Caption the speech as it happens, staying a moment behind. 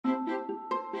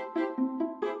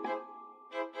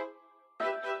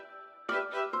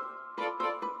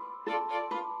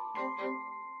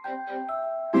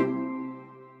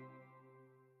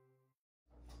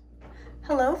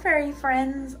Hello fairy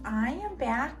friends, I am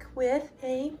back with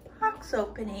a box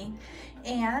opening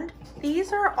and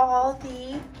these are all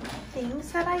the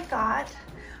things that I got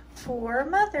for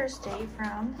Mother's Day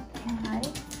from my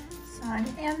son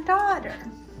and daughter.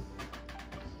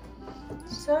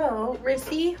 So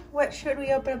Rissy, what should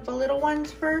we open up, the little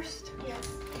ones first? Yes.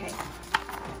 Okay,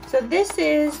 so this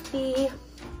is the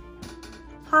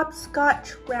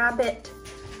Hopscotch Rabbit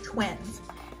twins.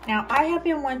 Now I have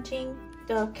been wanting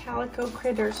the calico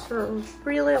critters for a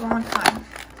really long time.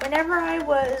 Whenever I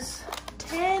was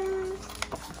 10,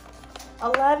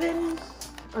 11,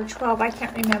 or 12, I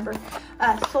can't remember,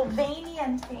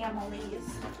 Sylvanian families.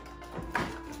 Is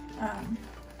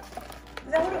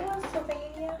that what it was,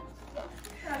 Sylvania?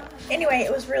 Anyway,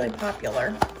 it was really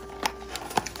popular.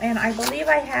 And I believe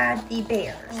I had the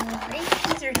bears. Right?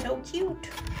 These are so cute.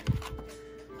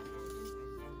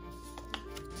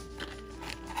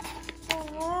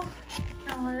 Aww.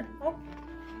 Oh,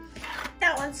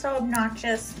 that one's so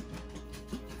obnoxious.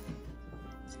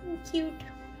 So cute.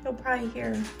 You'll probably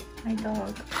hear my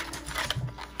dog.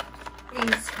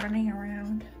 He's running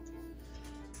around.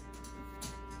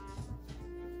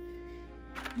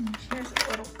 And here's a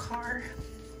little car.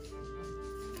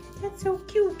 That's so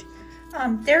cute.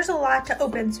 There's a lot to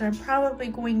open, so I'm probably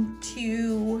going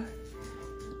to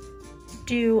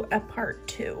do a part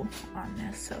 2 on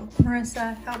this. So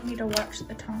Marissa, help me to watch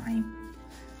the time.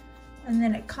 And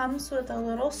then it comes with a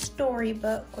little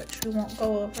storybook, which we won't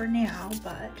go over now,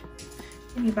 but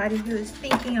anybody who's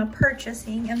thinking of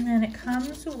purchasing. And then it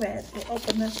comes with, we'll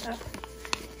open this up.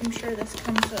 I'm sure this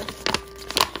comes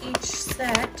with each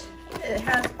set. It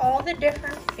has all the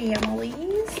different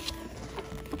families.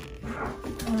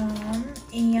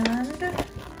 And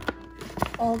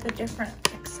all the different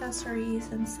accessories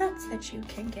and sets that you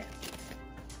can get.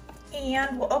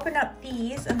 And we'll open up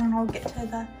these and then I'll get to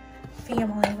the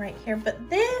family right here. But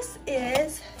this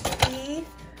is the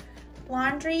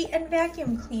laundry and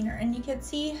vacuum cleaner, and you can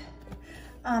see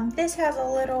this has a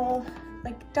little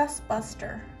like dust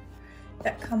buster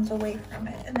that comes away from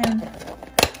it. And then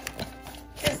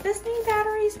does this need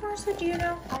batteries, Marissa? Do you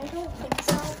know? I don't think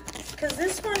so. Because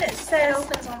this one, it says, It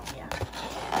opens up, yeah.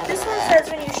 This one says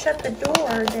when you shut the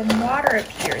door, then water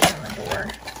appears in the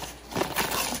door.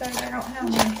 But I don't have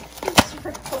one.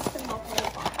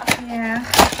 Yeah.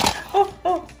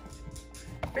 Oh.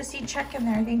 Rissy, check in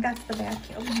there. I think that's the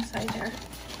vacuum inside there.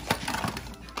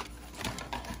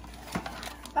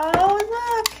 Oh,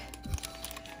 look.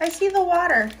 I see the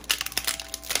water.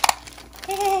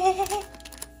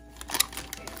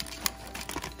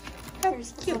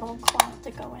 There's a little cloth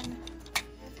to go in.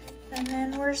 And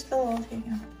then where's the little thing?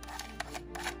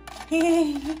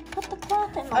 Put the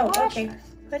cloth in the washer. Okay.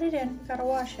 Put it in. Gotta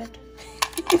wash it.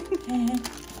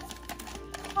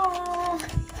 Oh,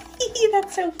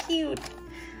 that's so cute.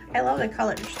 I love the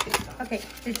colors too. Okay,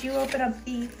 did you open up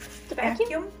the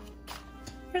vacuum?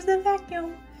 Here's the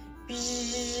vacuum.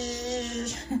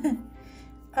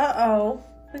 Uh-oh.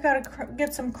 We gotta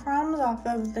get some crumbs off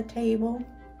of the table.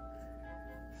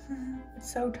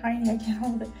 It's so tiny, I can't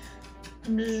hold it.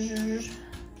 You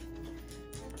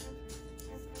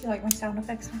like my sound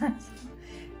effects?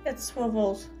 It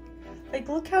swivels. Like,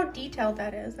 look how detailed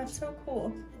that is. That's so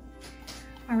cool.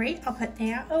 All right, I'll put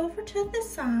that over to the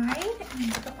side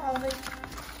and put all the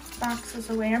boxes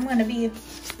away. I'm gonna be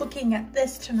looking at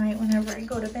this tonight whenever I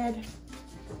go to bed.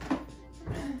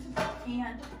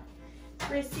 And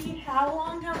Rissy, how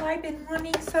long have I been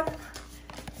wanting some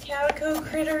calico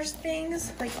critters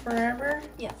things? Like forever?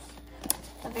 Yes,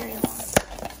 a very long.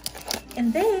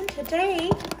 And then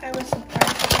today, I was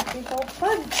surprised with a big old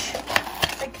bunch.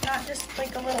 Like, not just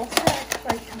like a little set,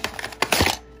 like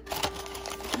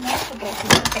multiple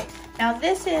things. Okay, now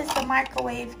this is the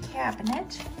microwave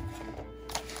cabinet.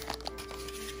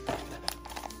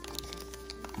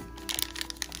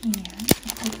 And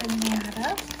open that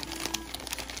up.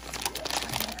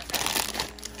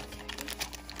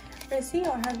 Okay. Rissy,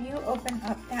 I'll have you open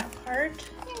up that part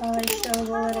while I show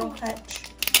the little hutch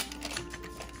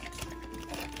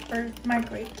for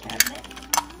microwave cabinet.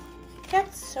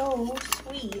 That's so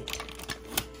sweet.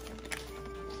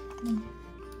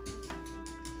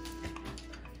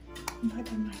 Put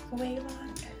the microwave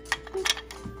on.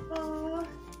 Oh,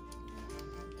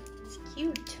 it's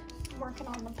cute. I'm working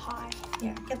on the pie.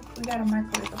 Yeah, we got a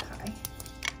microwave the pie.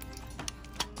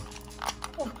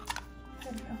 Oh,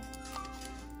 there we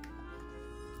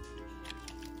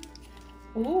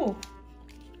go. Ooh.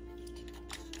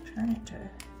 Turn it to.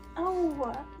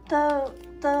 Oh,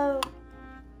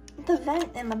 the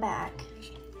vent in the back.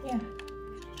 Yeah.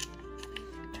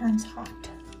 Turns hot.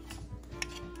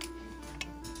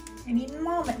 I need a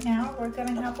moment now. We're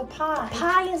gonna have a pie.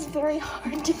 Pie is very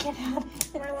hard to get out.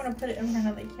 And I want to put it in front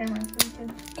of the camera so we can.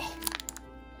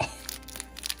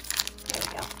 There we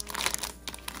go.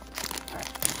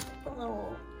 Alright, a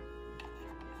little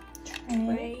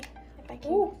tray. If I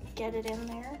can get it in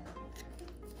there.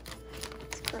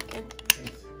 It's crooked.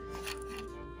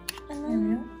 And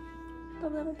then the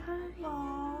little pie.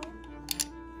 Aww.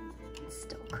 It's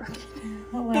still crooked.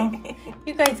 Oh well,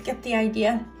 you guys get the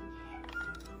idea.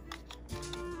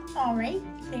 All right,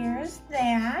 there's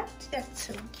that. That's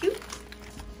so cute.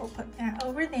 We'll put that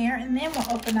over there, and then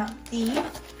we'll open up the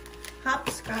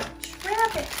Hopscotch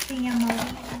rabbit family.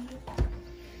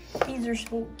 These are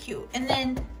so cute. And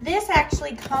then this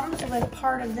actually comes with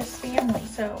part of this family.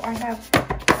 So I have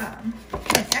an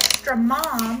extra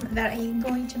mom that I'm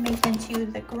going to make into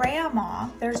the grandma.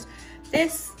 There's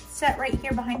this set right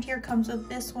here behind here comes with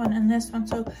this one and this one.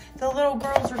 So the little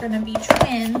girls are going to be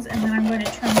twins, and then I'm going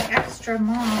to turn the extra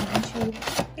mom into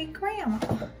a grandma,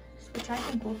 which I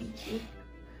think will be cute.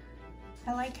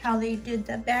 I like how they did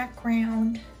the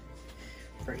background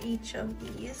for each of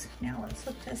these. Now let's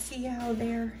look to see how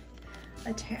they're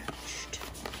attached.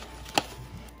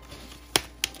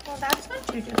 Well, that's not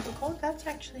too difficult. That's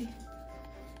actually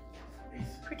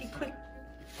pretty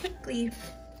quickly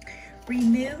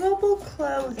removable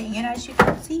clothing, and as you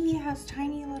can see, he has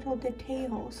tiny little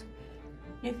details.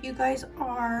 If you guys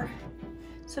are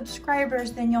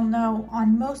subscribers, then you'll know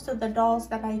on most of the dolls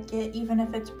that I get, even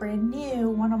if it's brand new,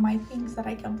 one of my things that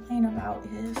I complain about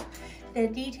is the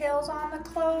details on the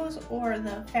clothes or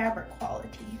the fabric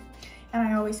quality. And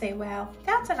I always say, well,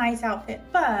 that's a nice outfit,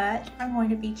 but I'm going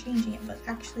to be changing it. But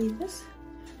actually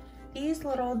these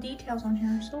little details on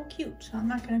here are so cute, so I'm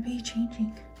not going to be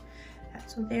changing that.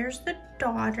 So there's the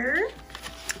daughter,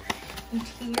 and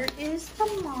here is the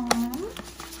mom.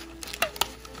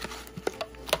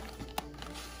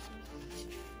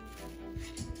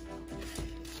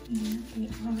 And they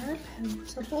are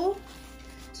posable,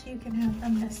 so you can have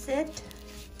them to sit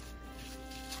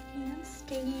and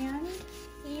stand.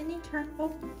 And they turn,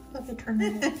 oh, look, I turned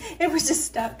it. It was just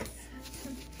stuck.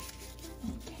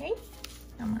 Okay,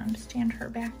 I'm gonna stand her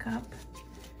back up.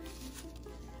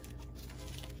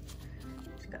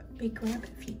 She's got big rabbit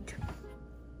feet.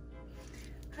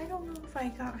 I don't know if I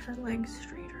got her legs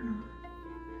straight or not.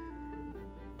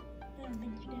 I don't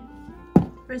think you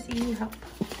did. Rissy, you help.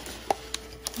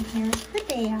 And here's the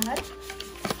dad.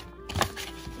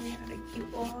 He had a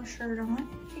cute little shirt on.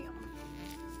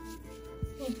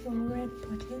 With little red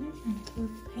buttons and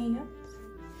cute pants.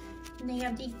 And they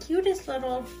have the cutest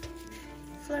little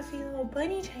fluffy little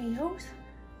bunny tails.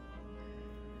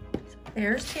 So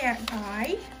there's that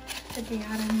guy, the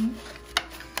dad I mean.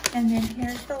 And then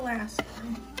here's the last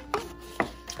one,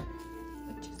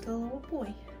 which is the little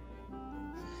boy.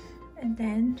 And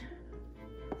then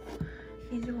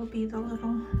these will be the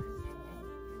little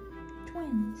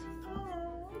twins.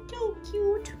 Oh, so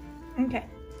cute. Okay.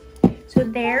 So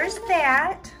there's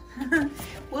that.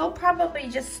 We'll probably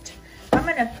just, I'm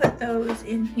gonna put those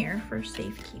in here for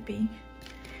safekeeping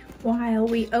while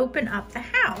we open up the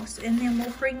house, and then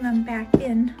we'll bring them back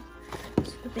in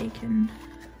so they can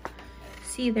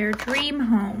see their dream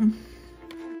home.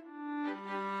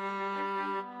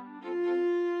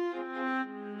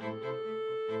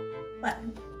 What?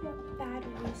 What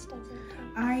batteries does it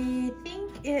take? I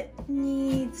think it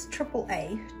needs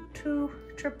AAA, 2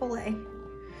 AAA.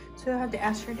 So you'll have to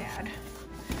ask your dad.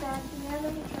 Dad, do you have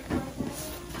any AAA?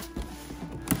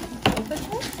 Open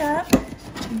this up.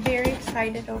 I'm very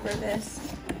excited over this.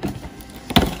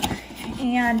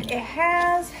 And it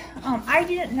has, I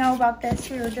didn't know about this.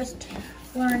 We were just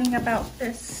learning about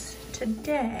this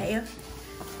today.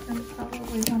 I'm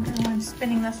probably wondering why I'm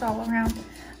spinning this all around.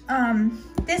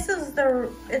 This is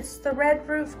it's the Red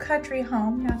Roof Country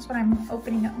Home. That's what I'm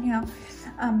opening up now.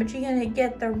 But you're gonna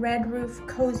get the Red Roof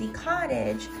Cozy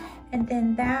Cottage, and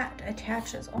then that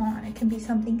attaches on. It can be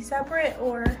something separate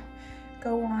or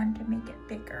go on to make it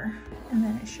bigger. And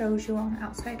then it shows you on the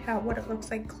outside what it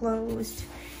looks like closed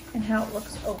and how it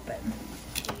looks open.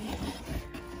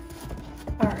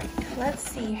 All right, let's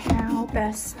see how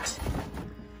best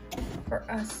for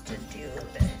us to do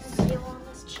this. Feel on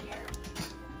this chair.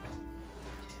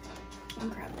 You can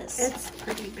grab this. It's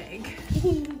pretty big.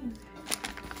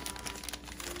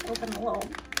 Open the little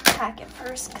packet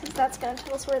first, because that's going to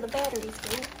tell us where the batteries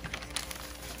go.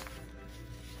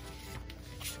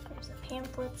 There's the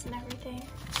pamphlets and everything.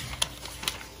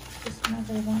 Just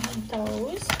another one of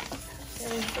those.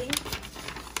 Everything.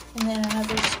 And then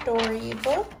another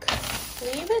storybook.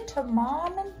 Leave it to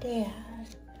mom and dad.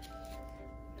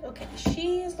 Okay,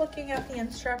 she's looking at the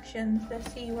instructions to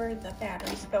see where the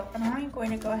batteries go, and I'm going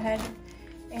to go ahead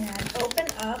and open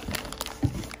up.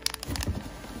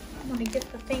 I'm going to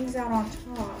get the things out on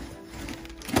top.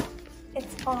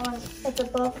 It's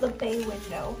above the bay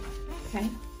window. Okay.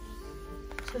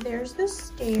 So there's the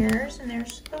stairs and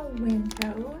there's the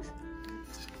windows.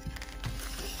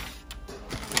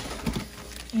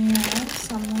 And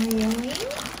some railing.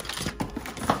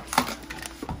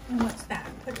 And what's that?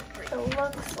 Put it right. It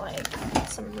looks like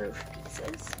some roof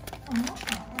pieces. Oh.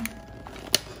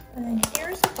 And then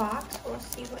here's a box. We'll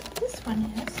see what this one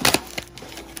is.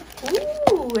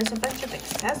 Ooh, there's a bunch of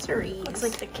accessories. Looks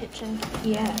like the kitchen.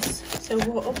 Yes. So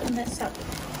we'll open this up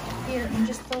here in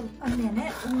just a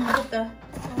minute. We'll put the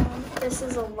this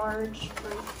is a large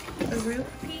roof. roof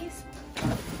piece.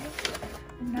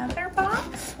 Another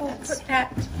box. We'll put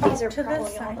that These are to the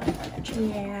probably all the side. furniture.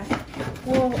 Yeah.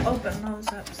 We'll open those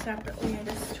up separately. I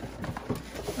just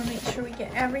want to make sure we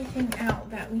get everything out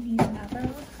that we need another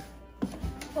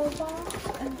little box.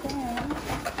 And then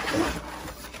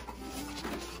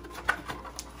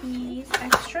these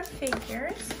extra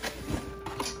figures.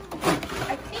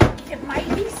 I think it might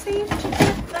be safe to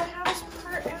get the house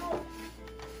part out.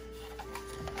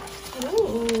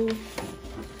 Ooh,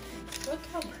 look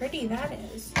how pretty that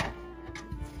is.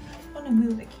 I'm gonna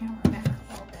move the camera back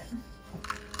a little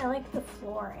bit. I like the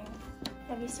flooring.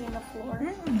 Have you seen the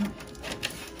floor?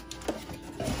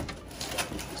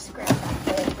 Just grab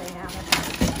that right now.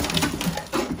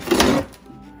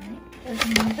 Alright, there's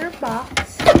another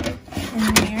box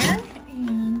in there,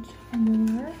 and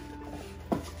more.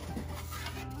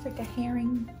 It's like a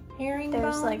herringbone.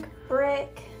 There's like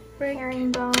brick,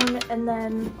 herringbone, and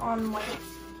then on like,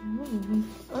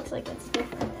 it looks like it's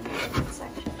different in different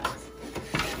sections.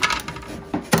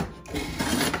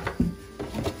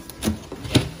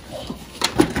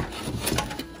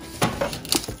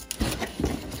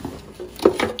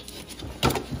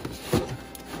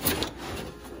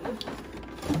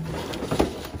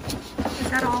 Is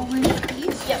that all one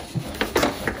piece? Yep.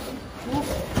 Ooh,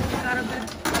 got a good.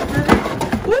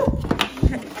 Woo!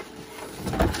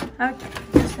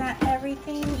 Okay, is that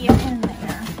everything in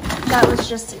there? That was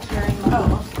just securing the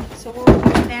Oh, okay. So we'll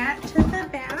put that to the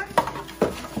back.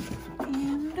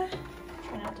 And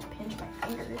try not to pinch my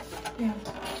fingers. yeah,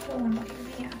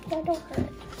 yeah. That don't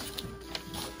hurt.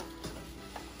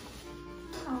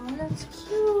 Oh, that's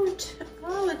cute.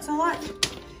 Oh, it's a lot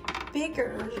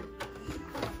bigger.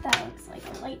 That looks like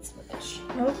a light switch.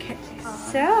 Okay,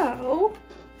 so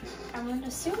I would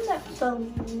assume that the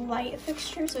light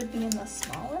fixtures would be in the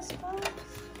smallest box.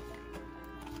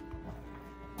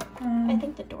 I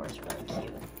think the door is really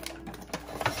cute.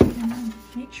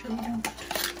 Make sure we don't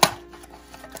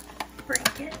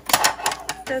break it.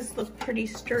 It does look pretty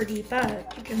sturdy,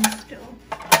 but you can still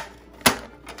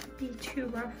be too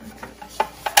rough with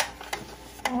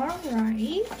it. All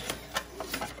right.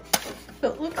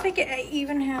 So it looks like it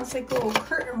even has like little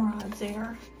curtain rods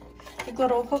there. Like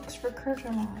little hooks for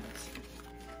curtain rods.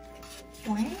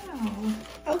 Wow.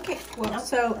 Okay, well, Nope,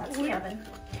 so that's the oven.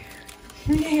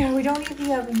 yeah, we don't need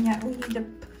the oven yet. We need to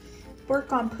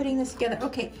work on putting this together.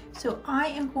 Okay, so I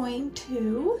am going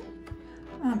to,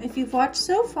 if you've watched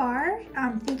so far,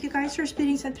 thank you guys for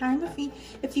spending some time with me.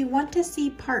 If you want to see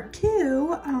part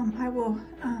 2,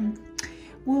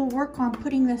 we'll work on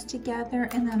putting this together,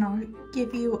 and then I'll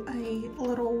give you a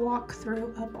little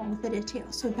walkthrough of all the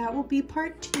details. So that will be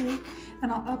part 2,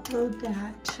 and I'll upload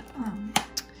that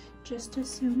just as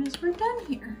soon as we're done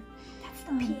here. That's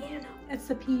the piano. It's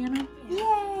the piano. Yeah.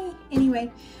 Yay!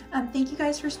 Anyway, thank you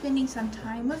guys for spending some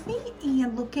time with me,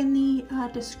 and look in the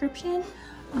description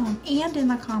and in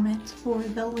the comments for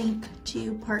the link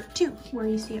to part 2 where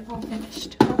you see it all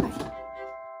finished. Bye-bye.